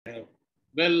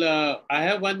Well, I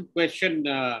have one question,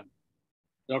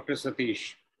 Dr.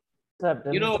 Satish. Sir,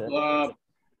 tell me, sir.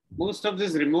 Most of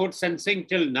this remote sensing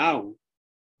till now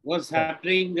was Sir.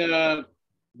 happening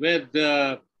with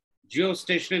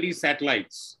geostationary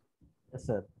satellites. Yes,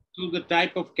 sir. So the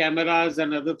type of cameras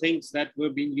and other things that were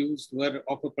being used were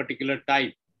of a particular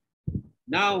type.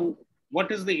 Now,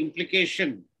 what is the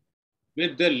implication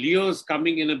with the LEOs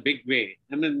coming in a big way?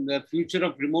 I mean, the future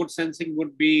of remote sensing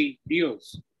would be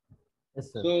LEOs.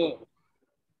 Yes, sir. So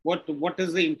what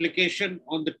is the implication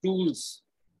on the tools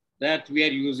that we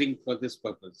are using for this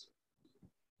purpose?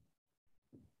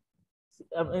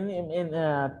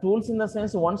 Tools in the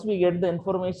sense, once we get the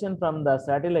information from the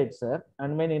satellite, sir,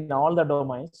 and when in all the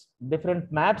domains, different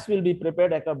maps will be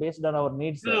prepared based on our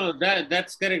needs, sir. No,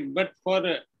 that's correct. But for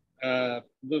the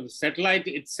satellite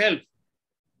itself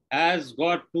has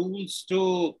got tools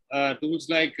to tools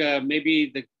like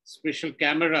maybe the special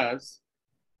cameras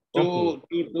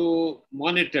to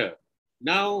monitor.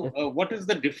 Now, Yes. what is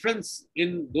the difference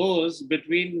in those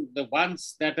between the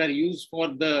ones that are used for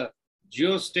the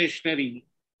geostationary,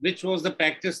 which was the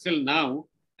practice till now,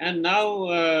 and now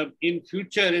in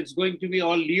future it's going to be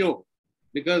all LEO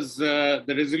because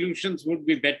the resolutions would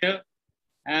be better.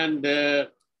 And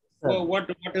what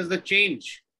is the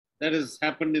change that has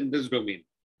happened in this domain?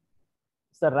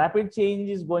 So rapid change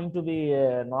is going to be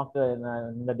knocked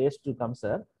in the days to come,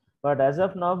 sir. But as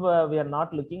of now, we are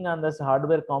not looking on this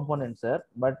hardware component, sir.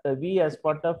 But we, as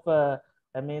part of,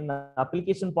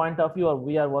 application point of view,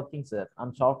 we are working, sir,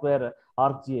 on software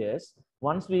ArcGIS.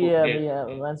 Once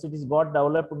once it is got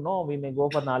developed, no, we may go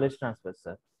for knowledge transfer,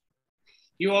 sir.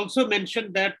 You also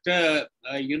mentioned that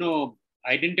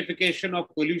identification of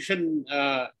pollution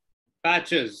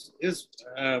patches is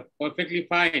perfectly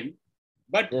fine,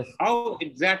 but yes, how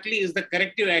exactly is the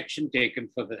corrective action taken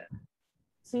for that?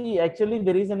 See, actually,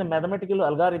 there is a mathematical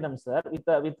algorithm, sir,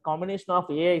 with combination of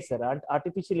AI, sir, and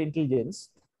artificial intelligence.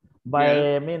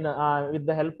 By with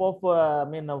the help of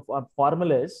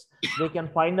formulas, they can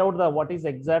find out what is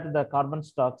exact the carbon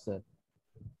stock, sir.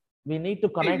 We need to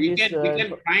connect we can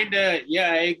find I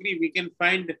agree, we can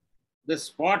find the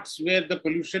spots where the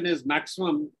pollution is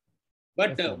maximum,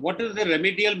 but yes, what is the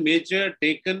remedial measure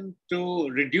taken to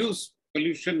reduce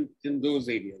pollution in those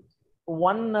areas?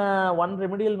 One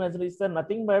remedial measure is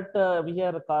nothing but we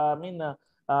are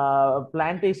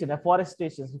plantation,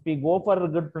 afforestation. If we go for a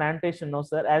good plantation, no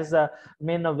sir, as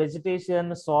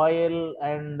vegetation, soil,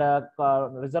 and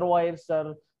reservoirs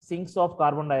are sinks of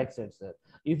carbon dioxide, sir.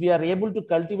 If we are able to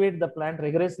cultivate the plant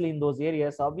rigorously in those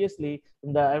areas, obviously,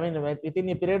 within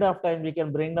a period of time, we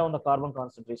can bring down the carbon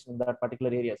concentration in that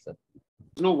particular area, sir.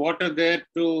 No water there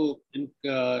to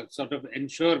sort of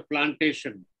ensure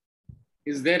plantation.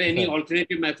 Is there any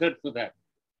alternative method for that?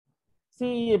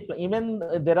 See, even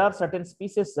there are certain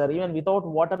species, sir, even without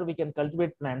water, we can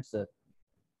cultivate plants, sir.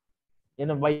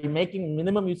 By making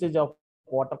minimum usage of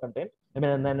water content,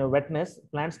 and then wetness,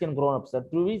 plants can grow up, sir.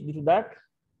 Through that,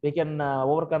 we can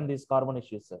overcome these carbon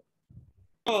issues, sir.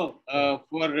 So,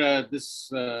 for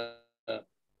this,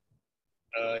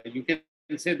 you can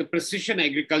say the precision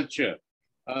agriculture,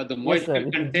 the moisture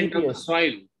content of the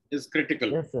soil is critical.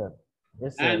 Yes, sir.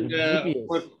 Yes, sir. And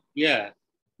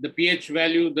the pH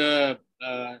value, the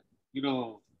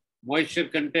moisture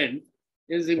content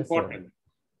is important.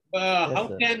 Yes,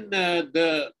 how can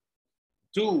the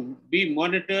two be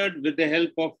monitored with the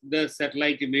help of the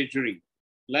satellite imagery?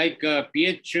 Like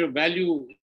pH value,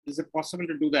 is it possible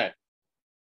to do that?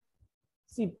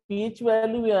 See, pH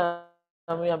value,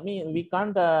 we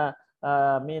can't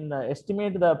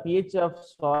estimate the pH of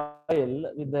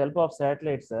soil with the help of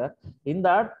satellites, sir. In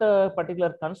that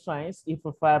particular constraints, if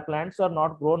plants are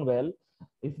not grown well,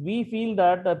 if we feel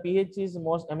that the pH is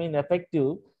most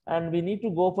effective, and we need to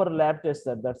go for lab test,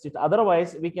 sir. That's it.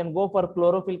 Otherwise, we can go for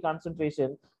chlorophyll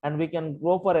concentration, and we can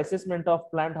go for assessment of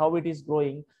plant how it is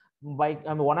growing by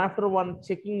one after one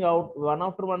checking of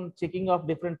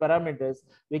different parameters.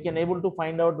 We can able to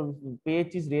find out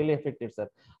pH is really effective, sir.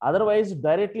 Otherwise,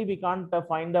 directly we can't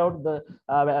find out the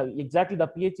exactly the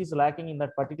pH is lacking in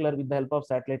that particular with the help of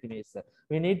satellite image, sir.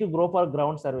 We need to go for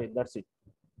ground survey. That's it.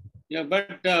 Yeah,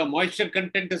 but moisture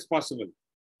content is possible.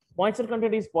 Moisture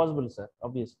content is possible, sir.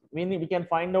 Obviously, we can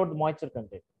find out the moisture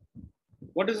content.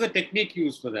 What is the technique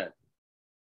used for that?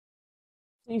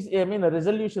 A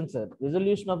resolution, sir.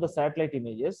 Resolution of the satellite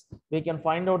images. We can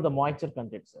find out the moisture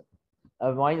content, sir.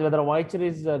 Whether moisture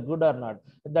is good or not.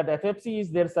 That FFC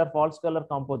is there, sir. False color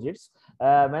composites.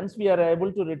 Once we are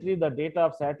able to retrieve the data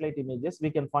of satellite images, we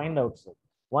can find out, sir.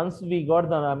 Once we got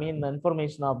the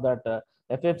information of that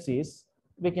FFCs,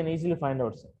 we can easily find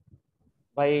out, sir.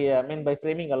 By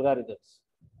framing algorithms.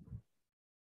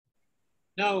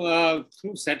 Now,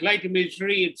 through satellite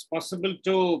imagery, it's possible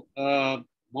to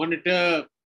monitor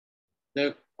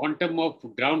the quantum of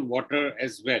groundwater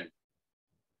as well.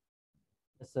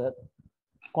 Yes, sir.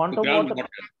 The Quantum water.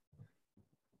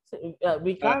 groundwater.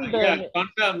 We can't. Yeah,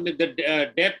 quantum,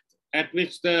 the depth at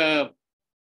which the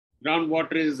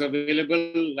groundwater is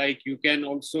available. Like you can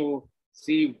also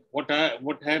see what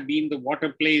have been the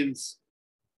water planes,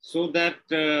 so that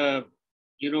a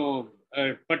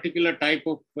particular type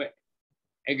of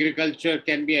agriculture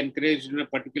can be encouraged in a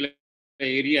particular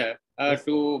area Yes.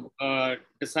 to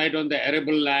decide on the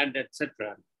arable land,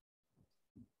 etc.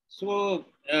 So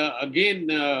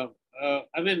again,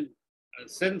 I mean,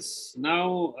 since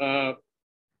now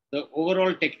the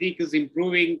overall technique is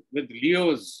improving with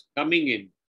LEOs coming in.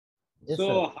 Yes, So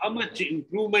sir. how much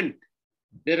improvement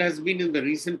there has been in the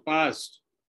recent past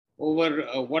over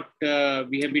what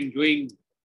we have been doing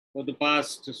for the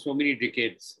past so many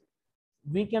decades?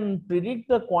 We can predict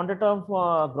the quantity of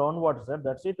groundwater, sir.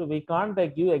 That's it. We can't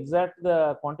give exact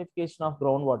the quantification of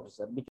groundwater, sir.